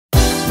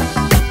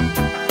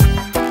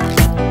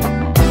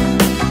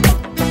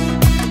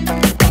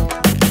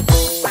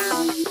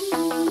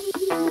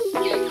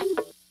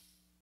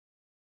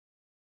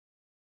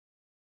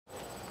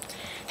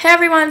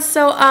everyone,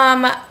 so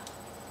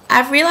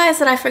I've realized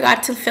that I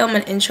forgot to film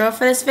an intro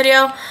for this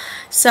video,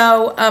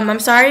 so I'm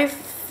sorry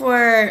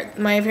for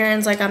my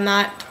appearance, like I'm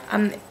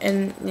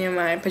in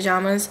my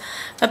pajamas,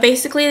 but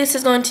basically this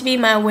is going to be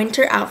my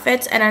winter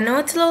outfits, and I know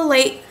it's a little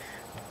late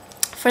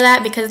for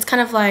that because it's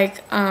kind of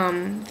like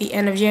the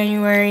end of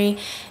January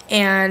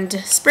and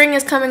spring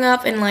is coming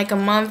up in like a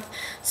month,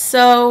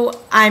 so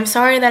I'm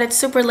sorry that it's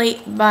super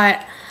late,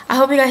 but I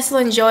hope you guys still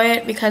enjoy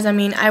it because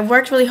I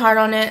worked really hard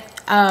on it.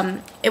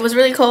 It was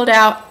really cold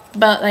out,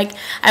 but like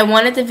I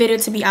wanted the video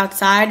to be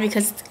outside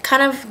because it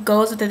kind of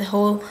goes with the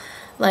whole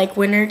like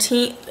winter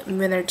theme.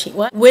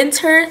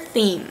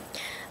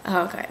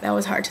 Okay, that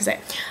was hard to say.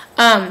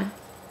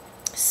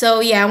 So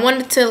yeah, I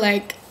wanted to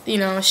like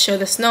show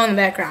the snow in the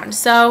background.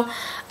 So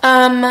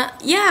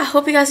yeah, I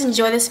hope you guys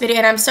enjoy this video,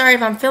 and I'm sorry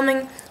if I'm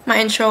filming my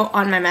intro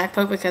on my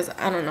MacBook because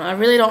I don't know, I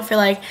really don't feel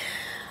like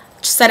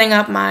setting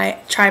up my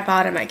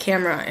tripod and my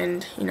camera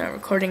and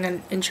recording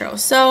an intro.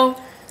 So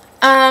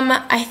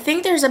I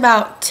think there's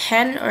about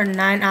 10 or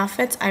 9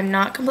 outfits, I'm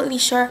not completely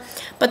sure,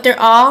 but they're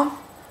all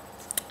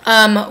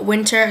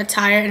winter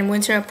attire and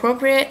winter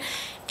appropriate.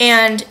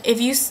 And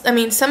if you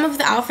some of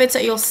the outfits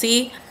that you'll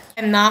see,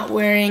 I'm not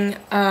wearing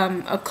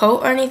a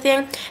coat or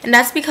anything, and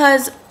that's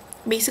because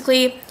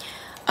basically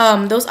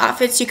those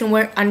outfits you can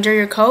wear under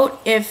your coat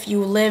if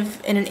you live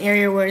in an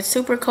area where it's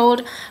super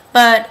cold,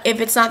 but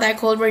if it's not that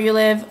cold where you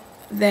live,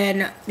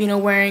 then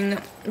wearing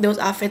those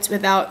outfits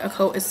without a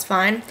coat is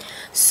fine.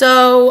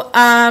 So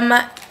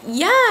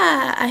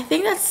yeah, I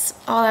think that's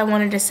all I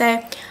wanted to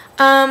say.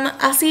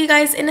 I'll see you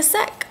guys in a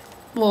sec.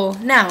 Well,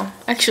 now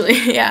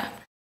actually. Yeah.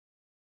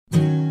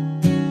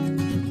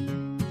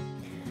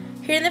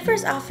 Here in the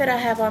first outfit, I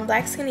have on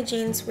black skinny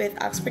jeans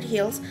with Oxford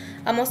heels.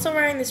 I'm also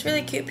wearing this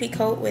really cute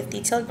peacoat with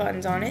detailed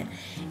buttons on it.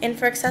 And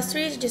for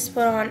accessories, just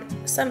put on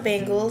some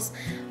bangles.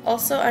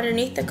 Also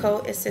underneath the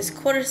coat is this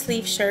quarter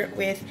sleeve shirt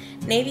with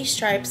navy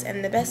stripes,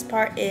 and the best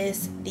part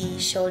is the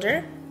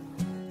shoulder.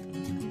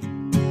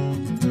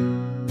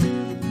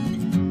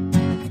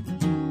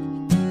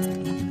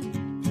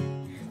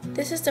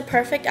 This is the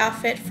perfect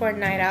outfit for a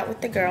night out with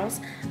the girls.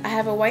 I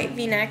have a white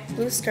v-neck,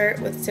 blue skirt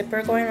with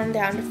zipper going on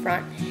down the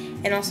front,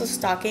 and also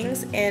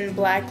stockings and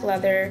black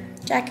leather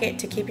jacket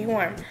to keep me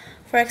warm.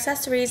 For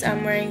accessories,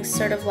 I'm wearing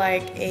sort of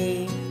like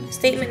a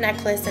statement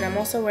necklace, and I'm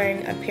also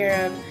wearing a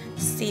pair of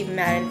Steve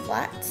Madden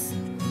flats.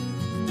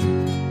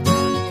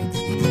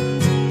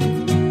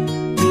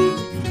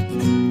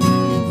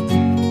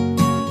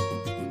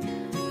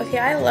 Okay,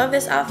 I love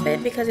this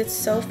outfit because it's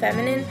so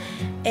feminine,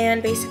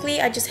 and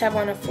basically I just have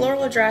on a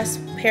floral dress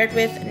paired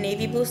with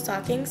navy blue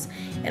stockings,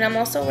 and I'm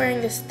also wearing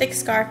this thick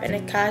scarf and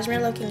a cashmere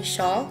looking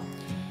shawl.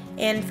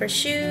 And for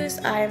shoes,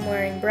 I'm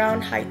wearing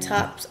brown high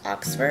tops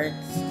Oxfords.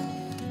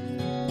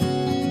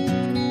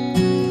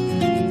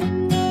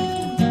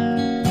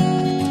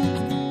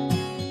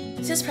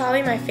 This is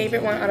probably my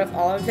favorite one out of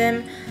all of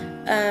them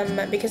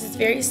because it's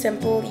very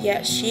simple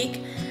yet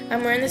chic.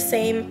 I'm wearing the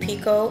same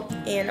peacoat,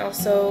 and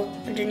also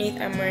underneath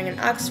I'm wearing an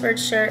Oxford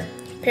shirt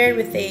paired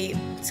with a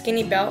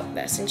skinny belt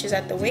that cinches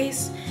at the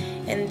waist,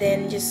 and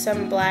then just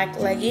some black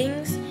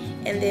leggings.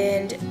 And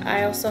then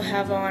I also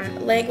have on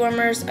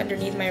Legwarmers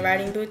underneath my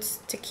riding boots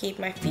to keep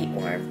my feet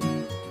warm.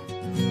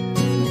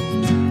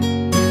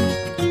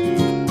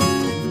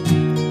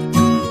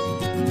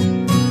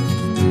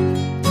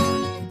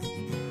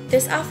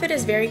 This outfit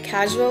is very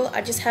casual.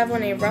 I just have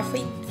on a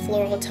roughly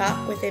floral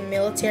top with a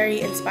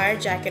military inspired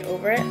jacket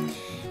over it.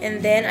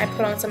 And then I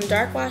put on some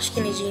dark wash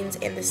skinny jeans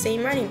and the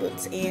same riding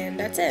boots, and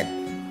that's it.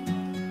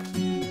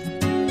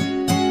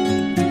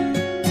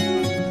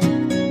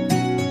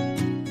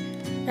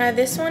 Now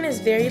this one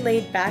is very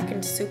laid back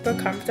and super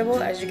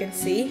comfortable, as you can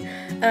see.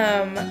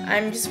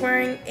 I'm just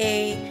wearing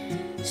a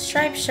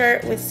striped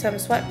shirt with some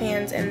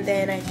sweatpants, and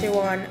then I threw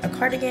on a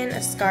cardigan,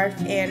 a scarf,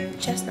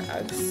 and chestnut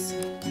Uggs.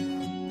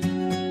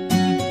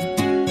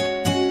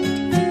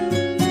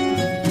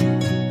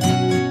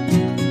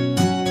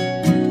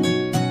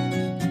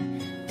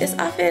 This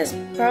outfit is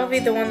probably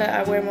the one that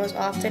I wear most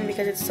often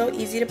because it's so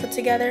easy to put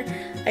together.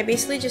 I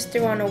basically just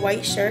threw on a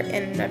white shirt,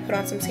 and I put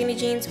on some skinny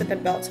jeans with a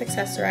belt to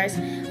accessorize,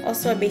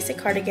 also a basic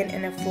cardigan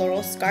and a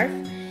floral scarf,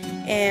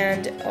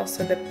 and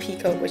also the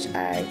peacoat which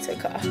I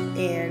took off,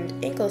 and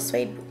ankle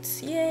suede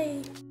boots.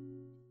 Yay!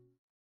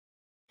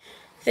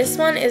 This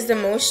one is the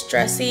most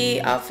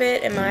dressy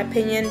outfit in my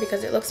opinion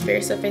because it looks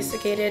very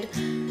sophisticated.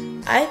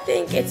 I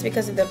think it's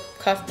because of the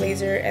cuff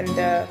blazer and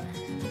the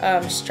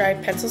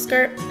striped pencil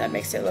skirt that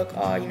makes it look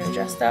all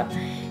dressed up.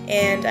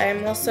 And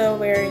I'm also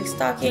wearing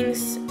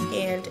stockings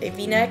and a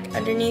v-neck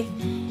underneath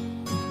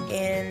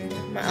and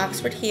my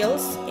Oxford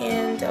heels,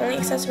 and the only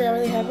accessory I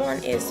really have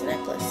on is the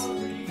necklace.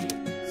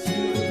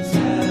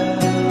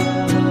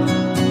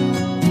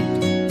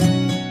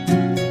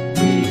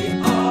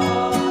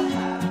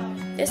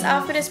 This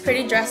outfit is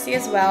pretty dressy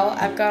as well.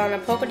 I've got on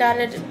a polka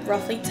dotted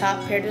ruffly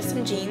top paired with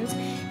some jeans,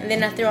 and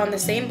then I threw on the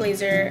same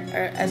blazer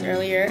as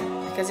earlier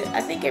because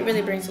I think it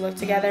really brings the look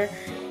together.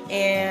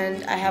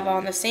 And I have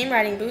on the same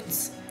riding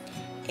boots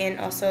and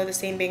also the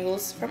same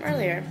bangles from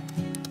earlier.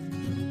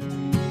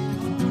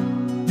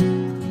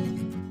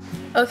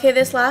 Okay,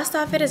 this last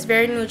outfit is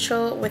very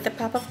neutral with a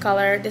pop of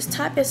color. This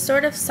top is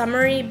sort of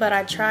summery, but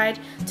I tried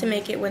to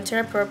make it winter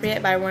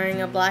appropriate by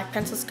wearing a black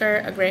pencil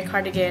skirt, a gray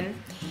cardigan,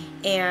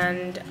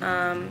 and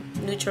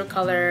neutral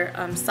color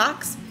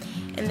socks.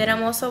 And then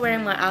I'm also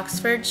wearing my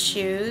Oxford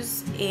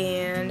shoes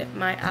and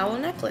my owl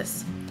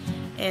necklace.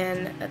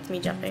 And that's me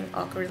jumping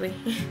awkwardly.